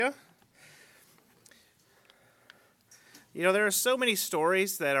You know, there are so many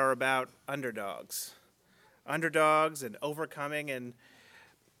stories that are about underdogs and overcoming, and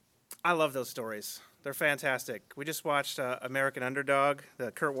I love those stories. They're fantastic. We just watched American Underdog,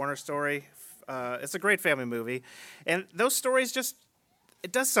 the Kurt Warner story. It's a great family movie, and those stories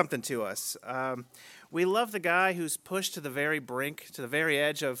it does something to us. We love the guy who's pushed to the very brink, to the very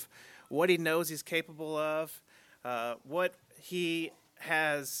edge of what he knows he's capable of, what he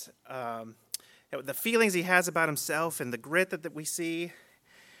has, the feelings he has about himself, and the grit that we see.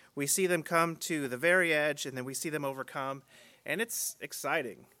 We see them come to the very edge, and then we see them overcome, and it's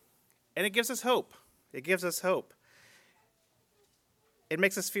exciting. And it gives us hope. It gives us hope. It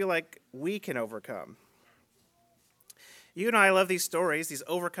makes us feel like we can overcome. You and I love these stories, these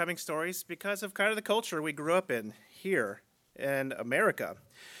overcoming stories, because of kind of the culture we grew up in here in America.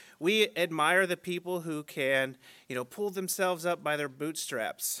 We admire the people who can, pull themselves up by their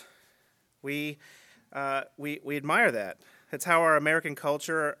bootstraps. We admire that. That's how our American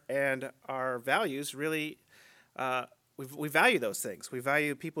culture and our values really, we value those things. We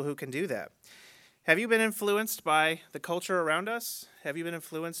value people who can do that. Have you been influenced by the culture around us? Have you been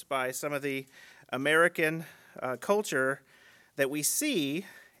influenced by some of the American culture that we see,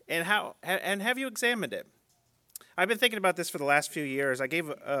 and have you examined it? I've been thinking about this for the last few years. I gave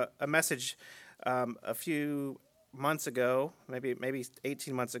a message a few months ago, maybe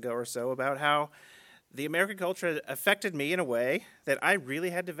 18 months ago or so, about how the American culture affected me in a way that I really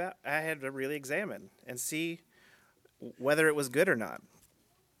had to really examine and see whether it was good or not.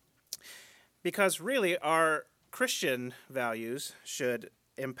 Because really, our Christian values should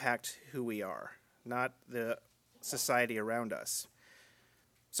impact who we are, not the society around us.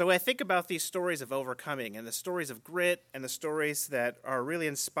 So I think about these stories of overcoming and the stories of grit and the stories that are really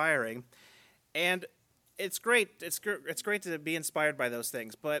inspiring, and it's great. It's great to be inspired by those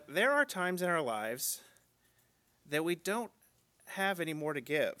things, but there are times in our lives that we don't have any more to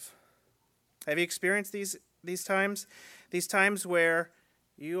give. Have you experienced these times? These times where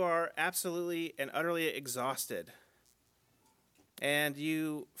you are absolutely and utterly exhausted, and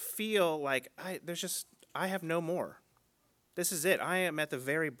you feel like I have no more. This is it. I am at the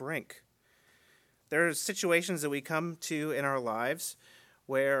very brink. There are situations that we come to in our lives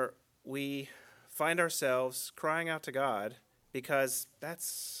where we find ourselves crying out to God because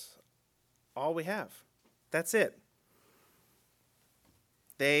that's all we have. That's it.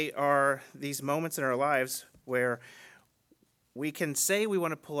 They are these moments in our lives where we can say we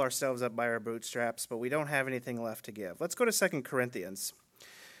want to pull ourselves up by our bootstraps, but we don't have anything left to give. Let's go to 2 Corinthians.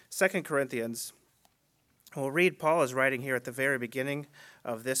 2 Corinthians, we'll read Paul is writing here at the very beginning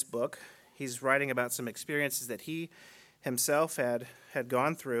of this book. He's writing about some experiences that he himself had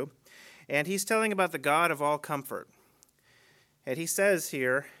gone through, and he's telling about the God of all comfort. And he says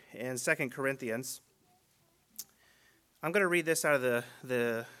here in 2 Corinthians, I'm going to read this out of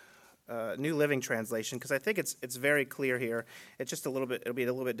the New Living Translation, because I think it's very clear here. It's just it'll be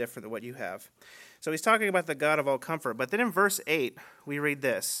a little bit different than what you have. So he's talking about the God of all comfort. But then in verse 8, we read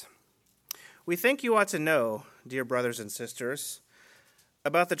this. We think you ought to know, dear brothers and sisters,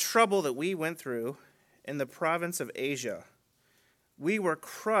 about the trouble that we went through in the province of Asia. We were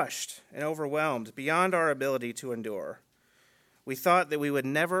crushed and overwhelmed beyond our ability to endure. We thought that we would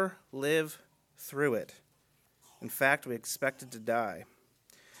never live through it. In fact, we expected to die.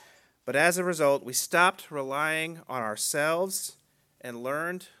 But as a result, we stopped relying on ourselves and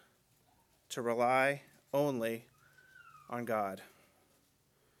learned to rely only on God.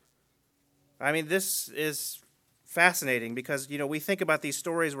 I mean, this is fascinating because, we think about these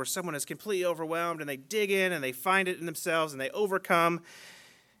stories where someone is completely overwhelmed and they dig in and they find it in themselves and they overcome.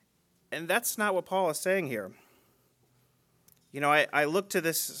 And that's not what Paul is saying here. I look to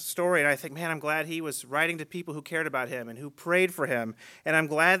this story and I think, man, I'm glad he was writing to people who cared about him and who prayed for him. And I'm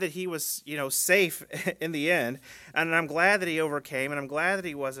glad that he was, safe in the end. And I'm glad that he overcame, and I'm glad that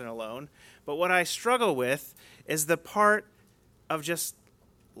he wasn't alone. But what I struggle with is the part of just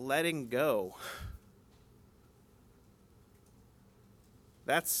letting go.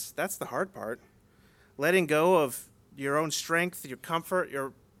 That's the hard part. Letting go of your own strength, your comfort,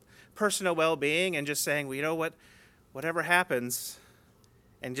 your personal well-being, and just saying, well, you know what? Whatever happens,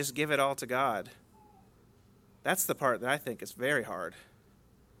 and just give it all to God. That's the part that I think is very hard.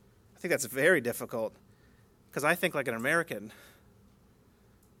 I think that's very difficult, because I think like an American.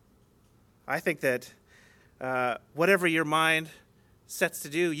 I think that whatever your mind sets to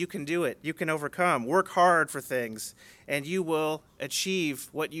do, you can do it. You can overcome. Work hard for things, and you will achieve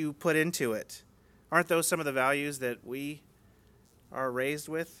what you put into it. Aren't those some of the values that we are raised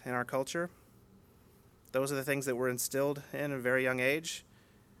with in our culture? Those are the things that were instilled in a very young age.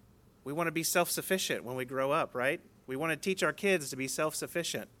 We want to be self-sufficient when we grow up, right? We want to teach our kids to be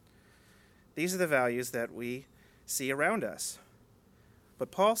self-sufficient. These are the values that we see around us.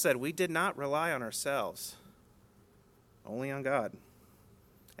 But Paul said we did not rely on ourselves, only on God.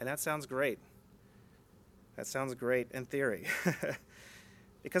 And that sounds great. That sounds great in theory.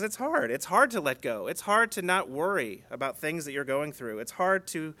 Because it's hard. It's hard to let go. It's hard to not worry about things that you're going through. It's hard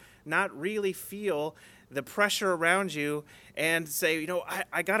to not really feel the pressure around you and say,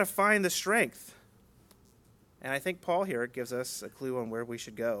 I got to find the strength. And I think Paul here gives us a clue on where we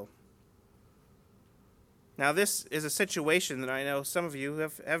should go. Now, this is a situation that I know some of you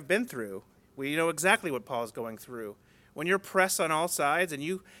have been through. We know exactly what Paul's going through. When you're pressed on all sides and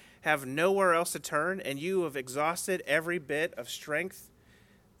you have nowhere else to turn and you have exhausted every bit of strength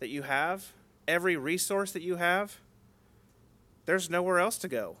that you have, every resource that you have, there's nowhere else to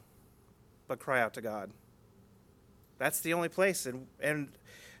go but cry out to God. That's the only place. And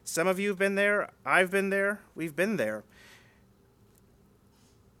some of you have been there. I've been there. We've been there.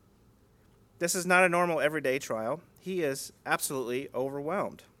 This is not a normal everyday trial. He is absolutely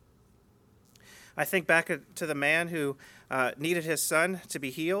overwhelmed. I think back to the man who needed his son to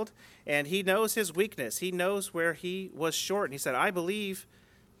be healed, and he knows his weakness. He knows where he was short. And he said, I believe,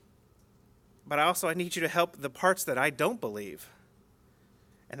 but I need you to help the parts that I don't believe.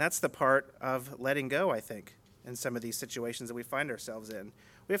 And that's the part of letting go, I think, in some of these situations that we find ourselves in.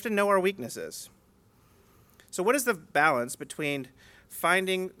 We have to know our weaknesses. So what is the balance between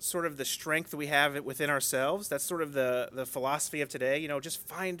finding sort of the strength that we have within ourselves? That's sort of the philosophy of today. Just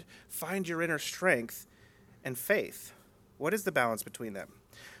find your inner strength and faith. What is the balance between them?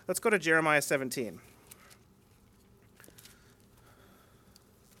 Let's go to Jeremiah 17.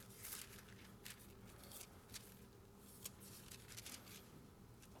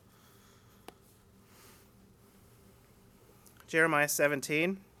 Jeremiah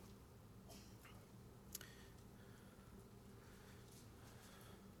 17.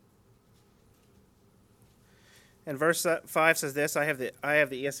 And verse 5 says this. I have the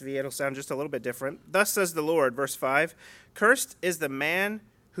ESV. It'll sound just a little bit different. Thus says the Lord, verse 5, cursed is the man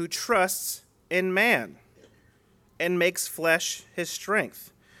who trusts in man and makes flesh his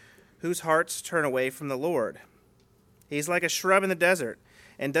strength, whose hearts turn away from the Lord. He's like a shrub in the desert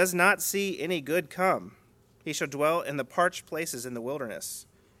and does not see any good come. He shall dwell in the parched places in the wilderness,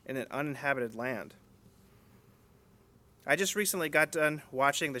 in an uninhabited land. I just recently got done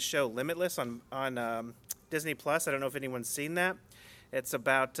watching the show Limitless on Disney Plus. I don't know if anyone's seen that. It's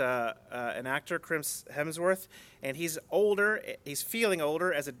about an actor, Chris Hemsworth, and he's older. He's feeling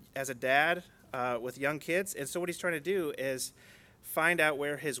older as a dad with young kids, and so what he's trying to do is find out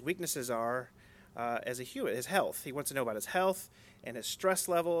where his weaknesses are as a human, his health. He wants to know about his health and his stress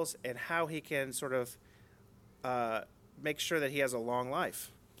levels and how he can sort of make sure that he has a long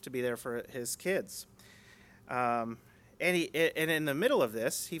life to be there for his kids. And in the middle of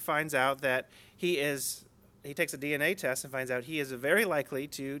this, he finds out that he takes a DNA test and finds out he is very likely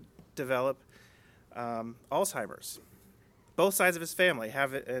to develop Alzheimer's. Both sides of his family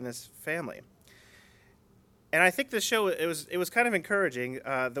have it in his family. And I think the show, it was kind of encouraging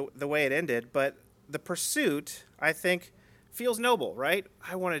the way it ended, but the pursuit, I think, feels noble, right?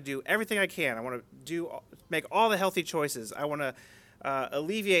 I want to do everything I can. I want to make all the healthy choices. I want to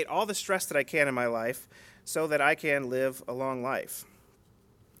alleviate all the stress that I can in my life so that I can live a long life.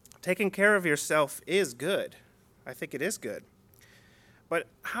 Taking care of yourself is good. I think it is good. But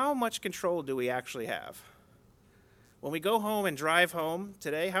how much control do we actually have? When we go home and drive home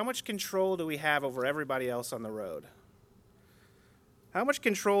today, how much control do we have over everybody else on the road? How much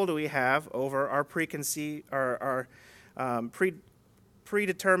control do we have over our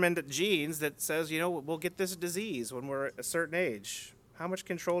predetermined genes that says, we'll get this disease when we're a certain age? How much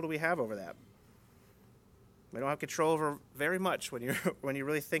control do we have over that? We don't have control over very much when you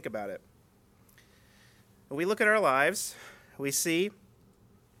really think about it. When we look at our lives, we see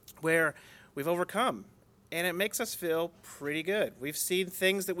where we've overcome, and it makes us feel pretty good. We've seen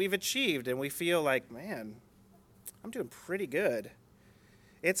things that we've achieved, and we feel like, man, I'm doing pretty good.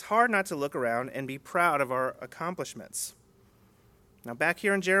 It's hard not to look around and be proud of our accomplishments. Now, back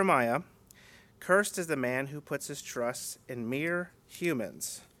here in Jeremiah, cursed is the man who puts his trust in mere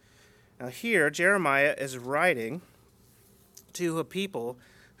humans. Now here, Jeremiah is writing to a people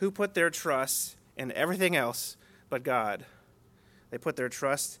who put their trust in everything else but God. They put their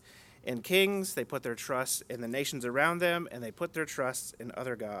trust in kings, they put their trust in the nations around them, and they put their trust in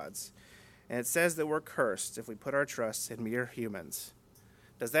other gods. And it says that we're cursed if we put our trust in mere humans.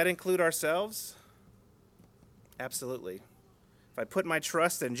 Does that include ourselves? Absolutely. If I put my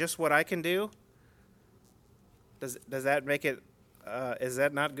trust in just what I can do, does that make it Is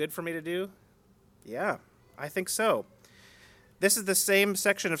that not good for me to do? Yeah, I think so. This is the same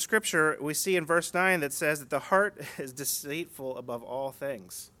section of Scripture we see in verse 9 that says that the heart is deceitful above all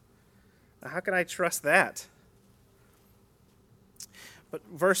things. Now, how can I trust that? But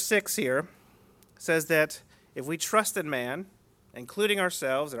verse 6 here says that if we trust in man, including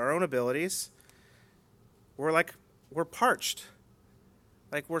ourselves and our own abilities, we're parched.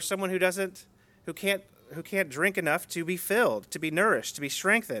 Like we're someone who can't drink enough to be filled, to be nourished, to be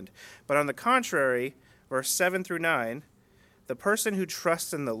strengthened. But on the contrary, verse 7 through 9, the person who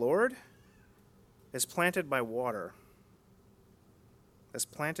trusts in the Lord is planted by water. Is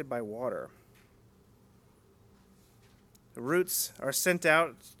planted by water. The roots are sent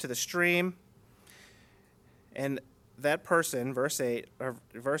out to the stream, and that person, verse 8,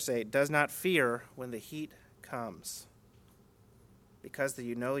 does not fear when the heat comes, because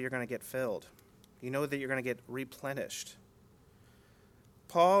you know you're going to get filled. You know that you're going to get replenished.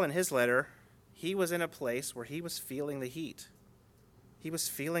 Paul, in his letter, he was in a place where he was feeling the heat. He was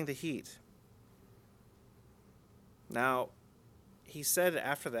feeling the heat. Now, he said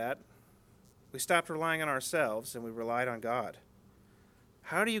after that, we stopped relying on ourselves and we relied on God.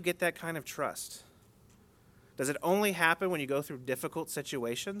 How do you get that kind of trust? Does it only happen when you go through difficult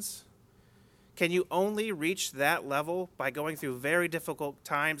situations? Can you only reach that level by going through very difficult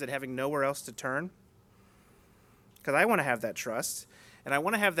times and having nowhere else to turn? Because I want to have that trust, and I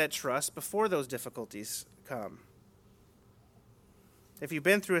want to have that trust before those difficulties come. If you've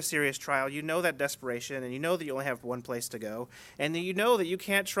been through a serious trial, you know that desperation, and you know that you only have one place to go, and you know that you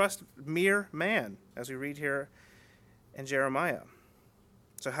can't trust mere man, as we read here in Jeremiah.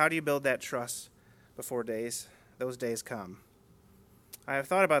 So how do you build that trust before those days come? I have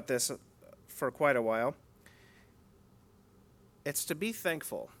thought about this for quite a while. It's to be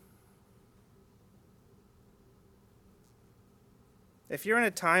thankful. If you're in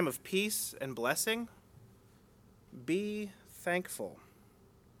a time of peace and blessing, be thankful.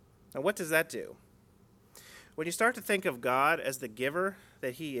 Now, what does that do? When you start to think of God as the giver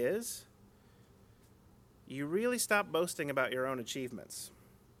that he is, you really stop boasting about your own achievements.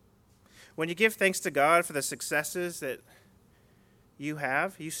 When you give thanks to God for the successes that you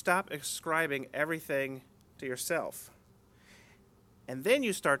have, you stop ascribing everything to yourself. And then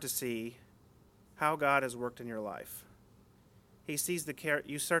you start to see how God has worked in your life. You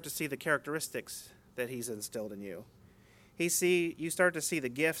start to see the characteristics that he's instilled in you. You start to see the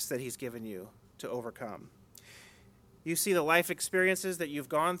gifts that he's given you to overcome. You see the life experiences that you've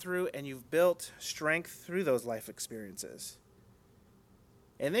gone through, and you've built strength through those life experiences.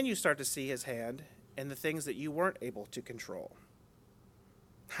 And then you start to see his hand in the things that you weren't able to control.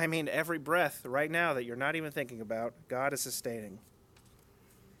 I mean, every breath right now that you're not even thinking about, God is sustaining.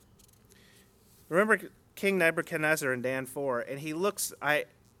 Remember King Nebuchadnezzar in Dan 4, and he looks out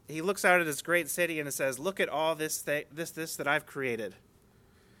at this great city and it says, "Look at all this that I've created.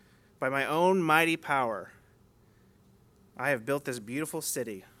 By my own mighty power, I have built this beautiful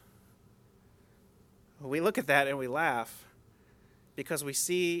city." We look at that and we laugh because we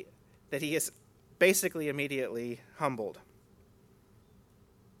see that he is basically immediately humbled.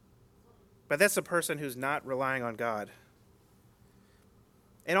 But that's a person who's not relying on God.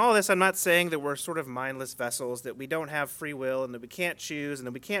 In all this, I'm not saying that we're sort of mindless vessels, that we don't have free will and that we can't choose and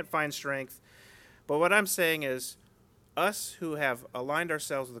that we can't find strength. But what I'm saying is, us who have aligned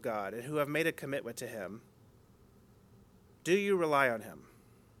ourselves with God and who have made a commitment to him, do you rely on him?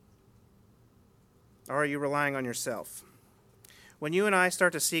 Or are you relying on yourself? When you and I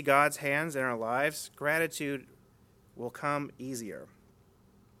start to see God's hands in our lives, gratitude will come easier.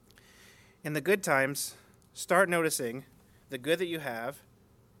 In the good times, start noticing the good that you have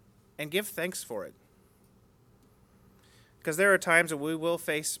and give thanks for it. Because there are times that we will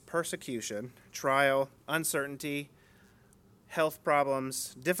face persecution, trial, uncertainty, health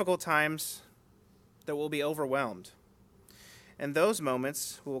problems, difficult times that we'll be overwhelmed. In those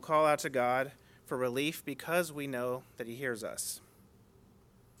moments, we will call out to God for relief because we know that he hears us.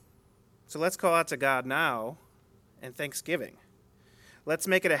 So let's call out to God now in thanksgiving. Let's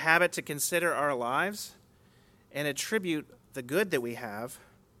make it a habit to consider our lives and attribute the good that we have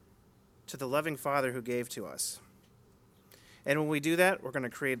to the loving Father who gave to us. And when we do that, we're going to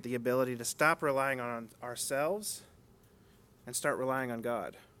create the ability to stop relying on ourselves and start relying on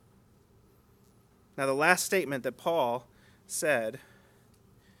God. Now, the last statement that Paul said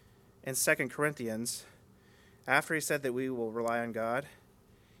in 2 Corinthians, after he said that we will rely on God,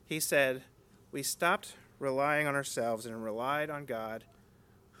 he said, we stopped relying on ourselves and relied on God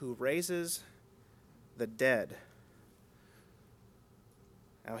who raises the dead.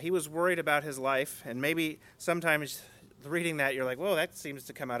 Now, he was worried about his life, and maybe sometimes reading that, you're like, whoa, that seems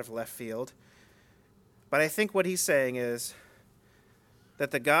to come out of left field. But I think what he's saying is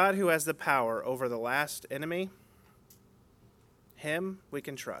that the God who has the power over the last enemy, him we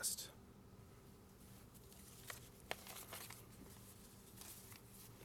can trust.